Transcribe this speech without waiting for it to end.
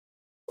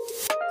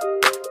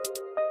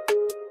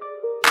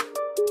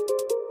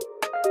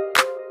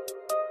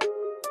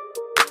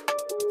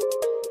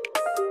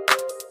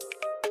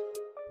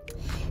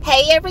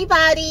Hey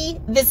everybody,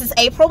 this is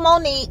April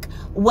Monique.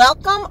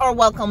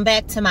 Welcome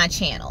back to my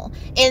channel.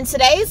 In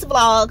today's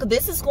vlog,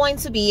 this is going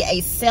to be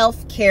a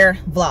self-care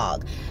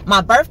vlog.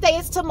 My birthday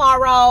is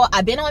tomorrow.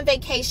 I've been on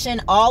vacation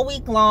all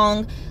week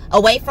long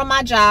away from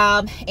my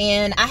job,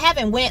 and I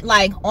haven't went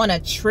like on a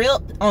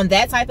trip on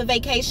that type of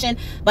vacation,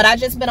 but I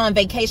just been on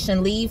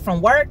vacation leave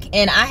from work,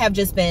 and I have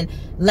just been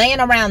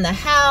laying around the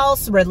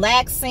house,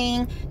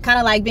 relaxing, kind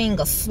of like being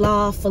a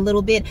sloth a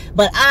little bit,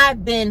 but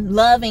I've been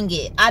loving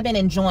it. I've been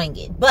enjoying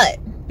it. But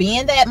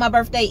being that my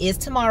birthday is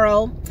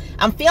tomorrow,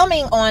 I'm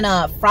filming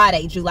on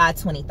Friday, July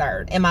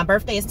 23rd, and my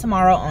birthday is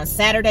tomorrow on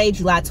Saturday,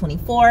 July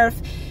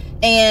 24th.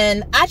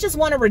 And I just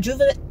want to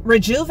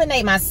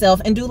rejuvenate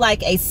myself and do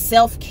like a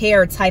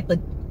self-care type of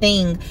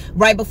thing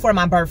right before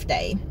my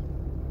birthday.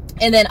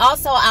 And then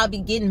also I'll be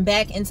getting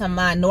back into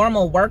my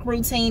normal work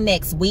routine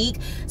next week.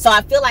 So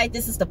I feel like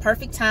this is the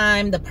perfect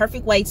time, the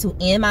perfect way to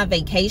end my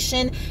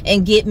vacation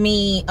and get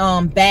me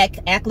back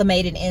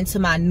acclimated into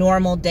my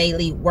normal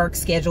daily work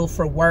schedule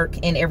for work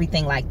and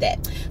everything like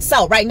that.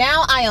 So right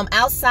now I am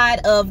outside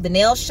of the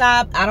nail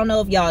shop. I don't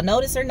know if y'all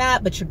notice or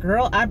not, but your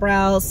girl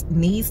eyebrows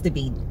needs to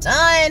be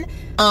done.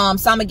 So I'm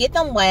gonna get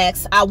them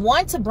waxed. I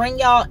want to bring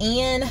y'all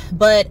in,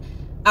 but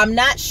I'm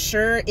not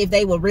sure if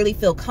they will really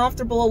feel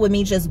comfortable with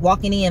me just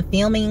walking in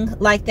filming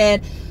like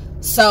that.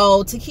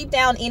 So to keep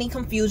down any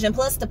confusion,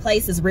 plus the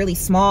place is really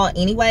small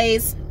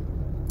anyways,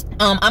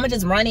 I'm gonna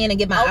just run in and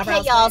get my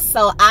eyebrows. Okay y'all,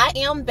 so I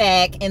am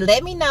back, and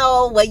let me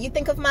know what you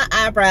think of my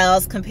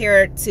eyebrows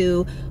compared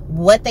to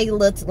what they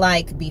looked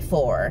like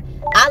before.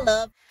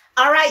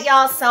 All right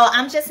y'all, so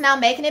I'm just now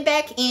making it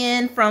back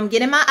in from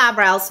getting my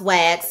eyebrows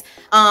waxed.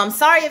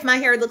 Sorry if my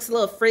hair looks a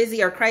little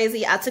frizzy or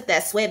crazy. I took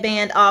that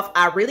sweatband off.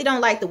 I really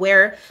don't like to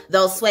wear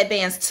those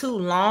sweatbands too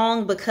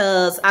long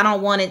because I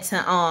don't want it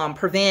to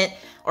prevent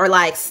or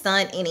like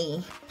stunt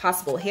any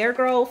possible hair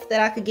growth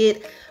that I could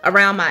get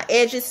around my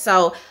edges.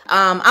 So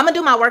I'm gonna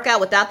do my workout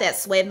without that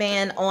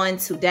sweatband on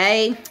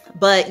today.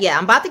 But yeah,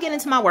 I'm about to get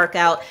into my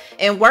workout,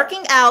 and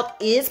working out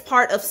is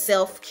part of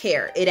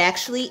self-care. It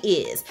actually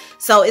is.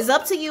 So it's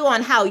up to you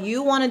on how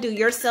you want to do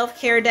your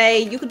self-care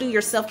day. You could do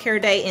your self-care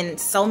day in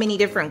so many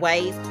different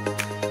ways.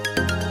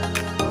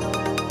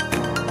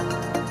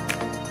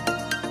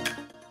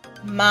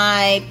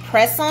 My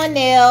press-on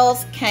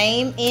nails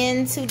came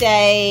in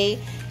today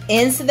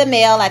into the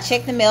mail. I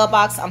checked the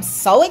mailbox. I'm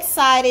so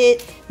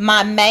excited.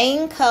 My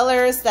main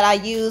colors that I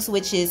use,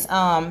 which is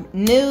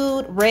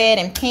nude, red,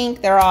 and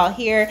pink, they're all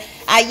here.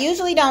 I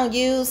usually don't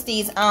use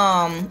these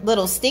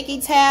little sticky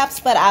tabs,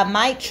 but I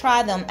might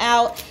try them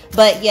out.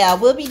 But yeah,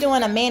 we'll be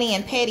doing a mani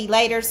and pedi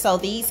later, so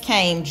these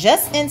came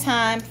just in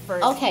time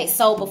for. Okay,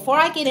 so before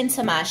I get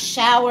into my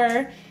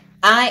shower,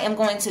 I am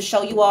going to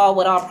show you all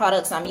what all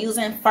products I'm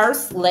using.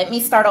 First, let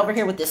me start over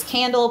here with this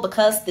candle,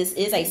 because this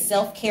is a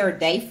self-care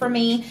day for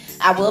me.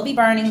 I will be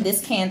burning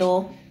this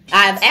candle.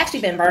 I've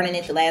actually been burning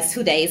it the last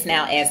 2 days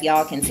now, as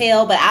y'all can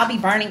tell, but I'll be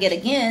burning it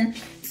again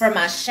for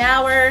my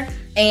shower.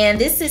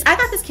 And I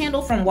got this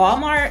candle from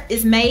Walmart.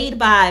 It's made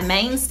by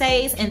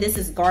Mainstays, and this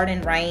is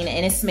Garden Rain,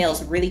 and it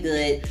smells really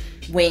good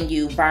when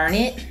you burn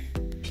it.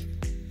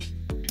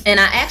 And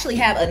I actually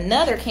have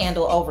another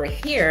candle over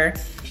here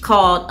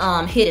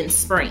called Hidden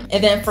Spring.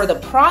 And then for the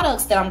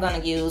products that I'm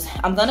gonna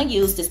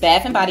use this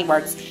Bath & Body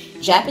Works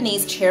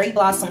Japanese Cherry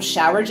Blossom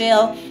Shower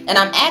Gel. And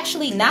I'm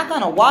actually not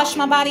gonna wash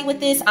my body with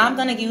this. I'm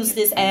gonna use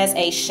this as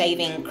a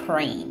shaving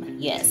cream.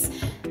 Yes.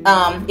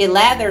 It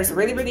lathers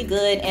really, really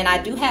good. And I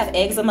do have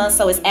eczema,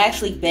 so it's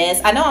actually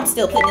best. I know I'm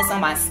still putting this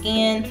on my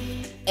skin,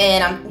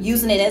 and I'm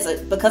using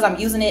it because I'm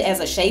using it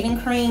as a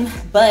shaving cream,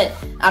 but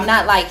I'm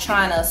not like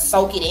trying to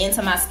soak it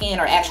into my skin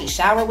or actually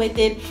shower with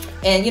it.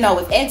 And you know,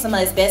 with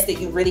eczema, it's best that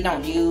you really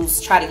don't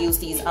try to use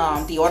these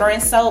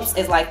deodorant soaps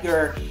as like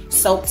your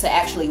soap to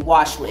actually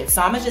wash with.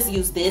 So I'm gonna just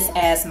use this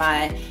as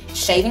my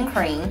shaving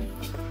cream.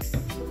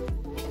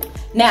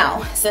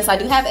 Now, since I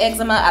do have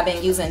eczema, I've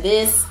been using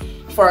this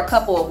for a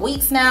couple of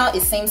weeks now.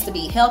 It seems to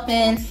be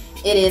helping.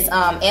 It is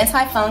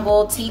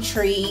antifungal, tea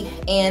tree,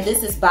 and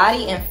this is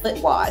body and foot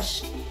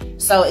wash.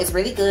 So it's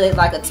really good,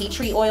 like a tea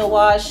tree oil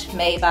wash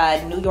made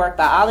by New York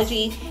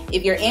Biology.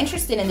 If you're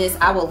interested in this,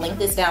 I will link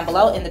this down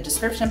below in the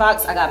description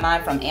box. I got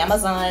mine from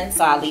Amazon,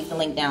 so I'll leave the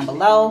link down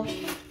below.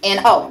 And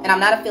oh, and I'm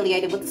not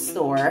affiliated with the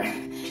store.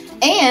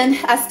 And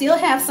I still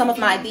have some of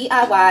my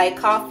DIY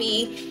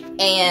coffee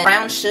and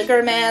brown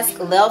sugar mask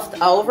left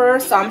over,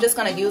 so I'm just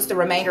gonna use the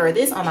remainder of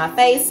this on my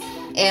face,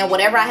 and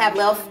whatever I have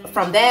left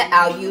from that,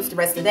 I'll use the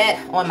rest of that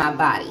on my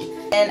body.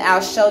 And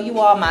I'll show you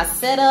all my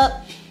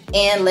setup,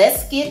 and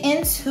let's get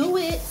into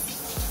it.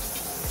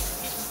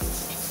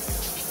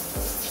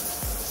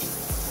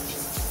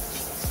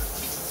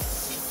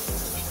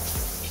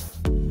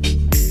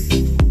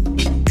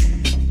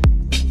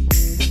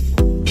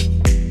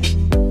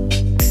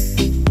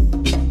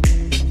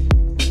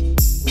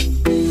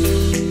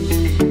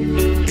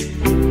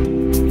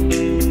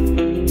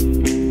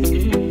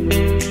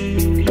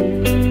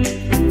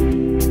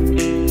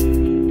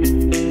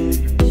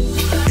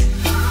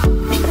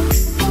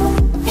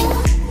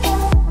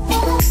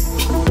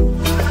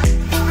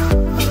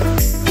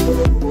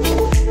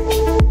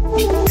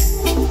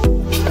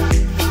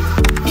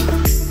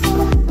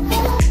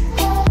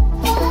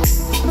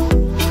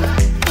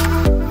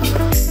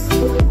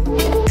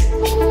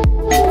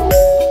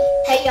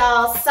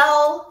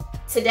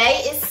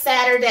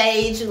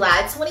 Saturday,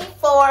 July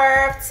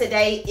 24th.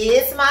 Today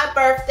is my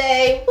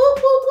birthday. Woo,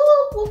 woo,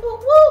 woo, woo, woo,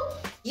 woo.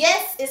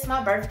 Yes, it's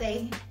my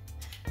birthday.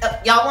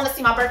 Y'all want to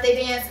see my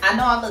birthday dance? I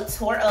know I look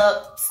tore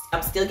up.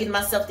 I'm still getting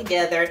myself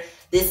together.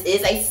 This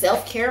is a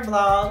self-care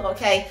vlog,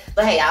 okay?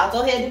 But hey, I'll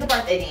go ahead and do the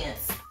birthday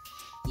dance.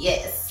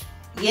 Yes,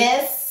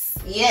 yes,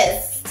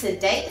 yes.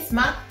 Today is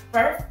my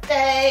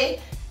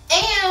birthday.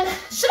 And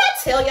should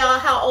I tell y'all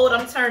how old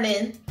I'm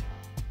turning?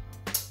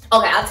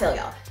 Okay, I'll tell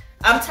y'all.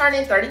 I'm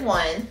turning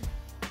 31.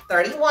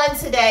 31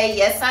 today.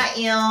 Yes, I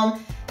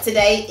am.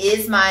 Today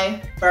is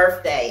my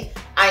birthday.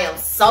 I am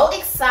so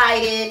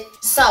excited.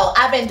 So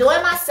I've been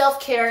doing my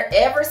self-care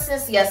ever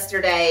since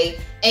yesterday.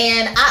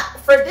 And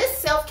for this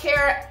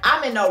self-care,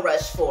 I'm in no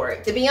rush for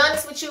it. To be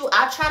honest with you,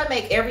 I try to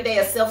make every day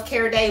a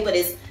self-care day, but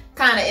it's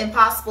kind of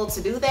impossible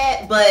to do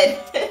that.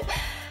 But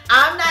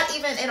I'm not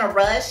even in a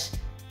rush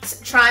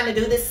trying to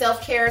do this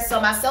self-care. So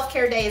my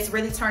self-care day is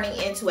really turning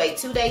into a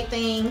 2-day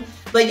thing.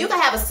 But you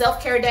can have a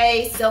self-care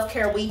day,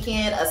 self-care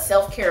weekend, a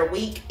self-care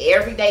week.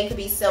 Every day could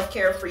be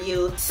self-care for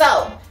you.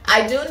 So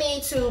I do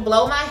need to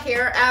blow my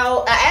hair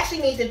out. I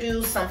actually need to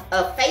do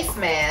a face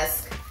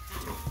mask.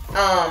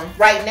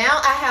 Right now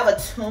I have a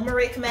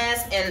turmeric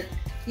mask, and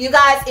you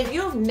guys, if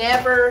you've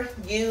never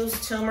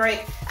used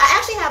turmeric, I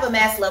actually have a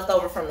mask left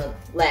over from the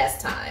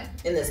last time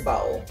in this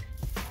bowl.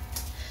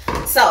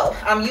 So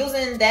I'm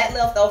using that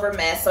leftover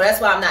mask, so that's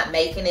why I'm not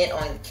making it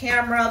on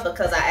camera,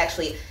 because I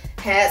actually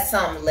had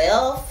some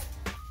left.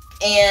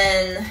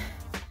 And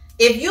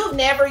if you've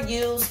never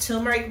used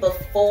turmeric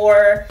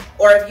before,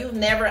 or if you've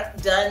never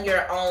done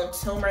your own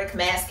turmeric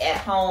mask at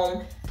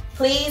home,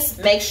 please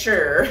make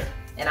sure,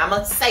 and I'm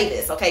gonna say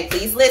this, okay,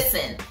 please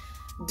listen.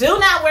 Do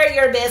not wear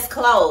your best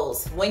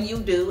clothes when you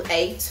do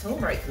a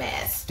turmeric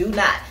mask. Do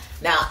not.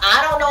 Now,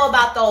 I don't know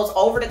about those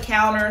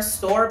over-the-counter,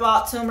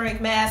 store-bought turmeric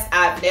masks.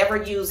 I've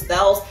never used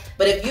those.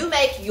 But if you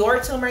make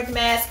your turmeric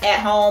mask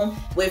at home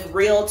with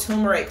real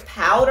turmeric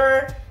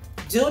powder,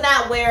 do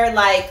not wear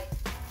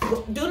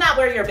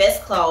your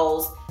best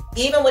clothes,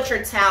 even with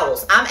your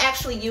towels. I'm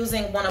actually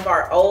using one of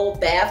our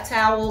old bath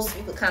towels.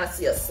 You can kind of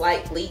see a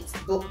slight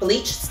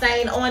bleach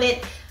stain on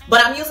it.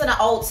 But I'm using an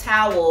old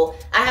towel.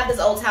 I have this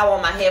old towel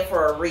on my head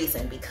for a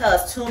reason,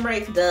 because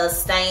turmeric does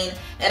stain.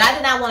 And I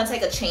did not want to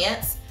take a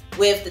chance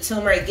with the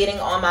turmeric getting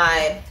on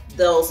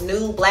those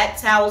new black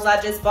towels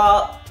I just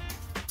bought.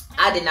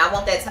 I did not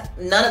want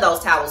none of those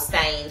towels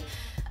stained.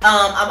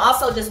 I'm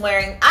also just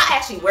I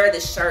actually wear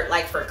this shirt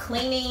like for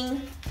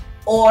cleaning,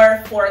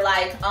 or for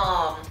like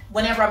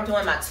whenever I'm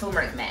doing my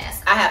turmeric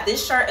mask. I have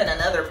this shirt and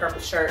another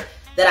purple shirt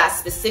that I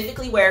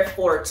specifically wear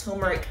for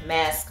turmeric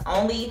mask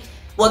only.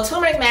 Well,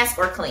 turmeric mask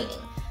or cleaning.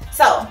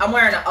 So I'm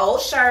wearing an old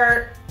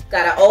shirt,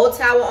 got an old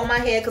towel on my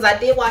head, because I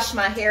did wash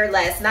my hair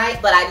last night,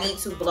 but I need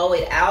to blow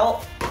it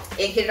out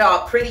and get it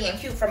all pretty and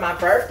cute for my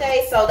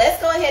birthday. So let's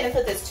go ahead and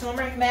put this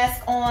turmeric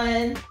mask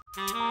on.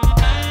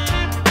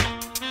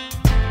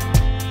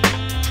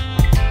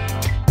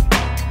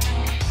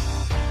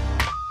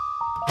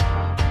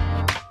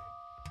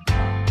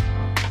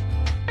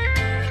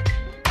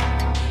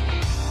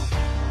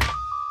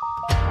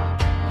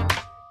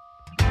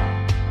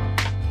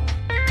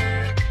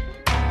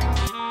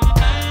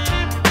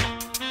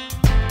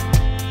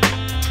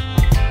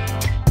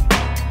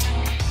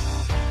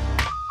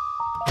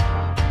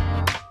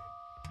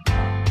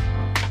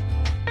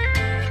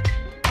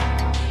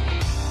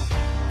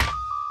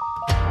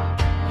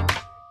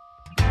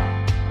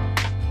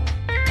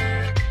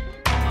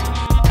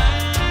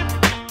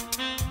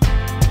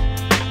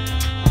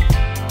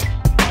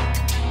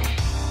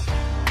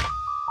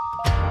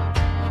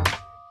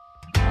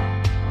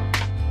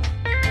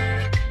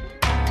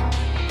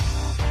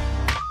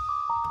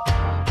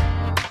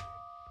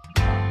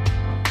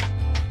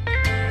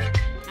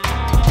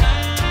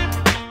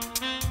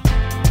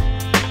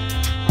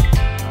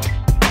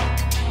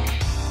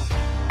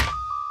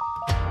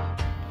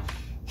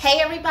 Hey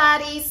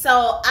everybody,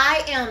 so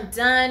I am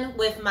done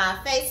with my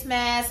face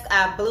mask.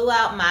 I blew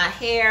out my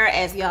hair,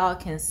 as y'all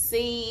can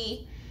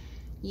see.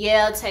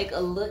 Yeah, take a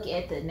look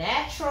at the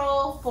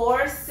natural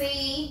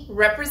 4C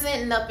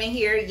representing up in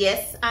here.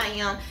 Yes, I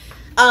am.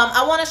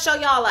 I want to show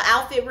y'all an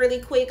outfit really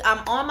quick.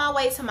 I'm on my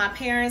way to my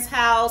parents'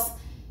 house,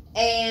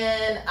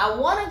 and I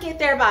want to get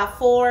there by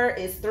 4.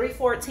 It's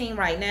 3:14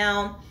 right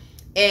now.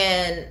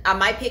 And I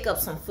might pick up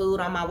some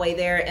food on my way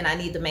there, and I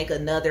need to make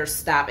another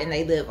stop, and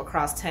they live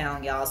across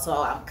town, y'all.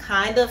 So I'm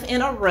kind of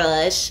in a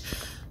rush.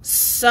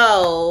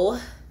 So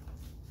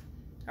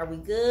are we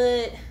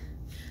good?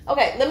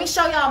 Okay, let me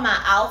show y'all my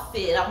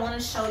outfit. I want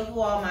to show you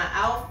all my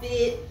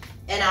outfit,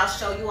 and I'll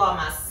show you all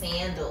my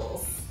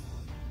sandals.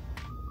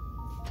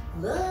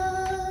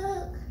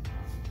 Look.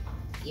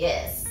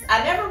 Yes,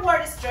 I never wore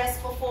this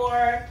dress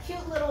before.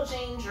 Cute little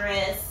jean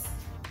dress.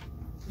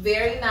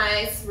 Very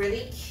nice,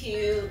 really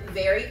cute,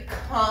 very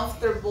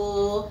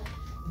comfortable,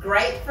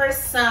 great for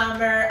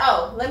summer.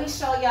 Oh, let me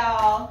show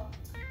y'all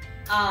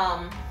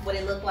what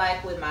it looked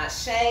like with my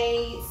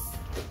shades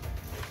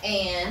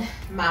and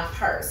my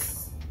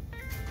purse.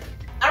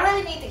 I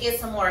really need to get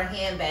some more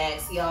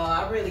handbags, y'all.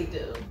 I really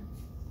do.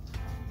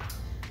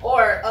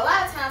 Or a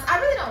lot of times, I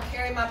really don't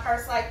carry my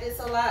purse like this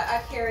a lot.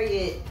 I carry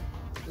it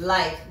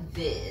like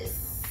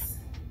this.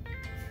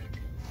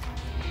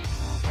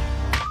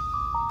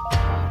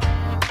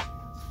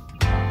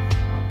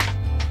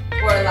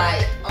 Or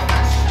like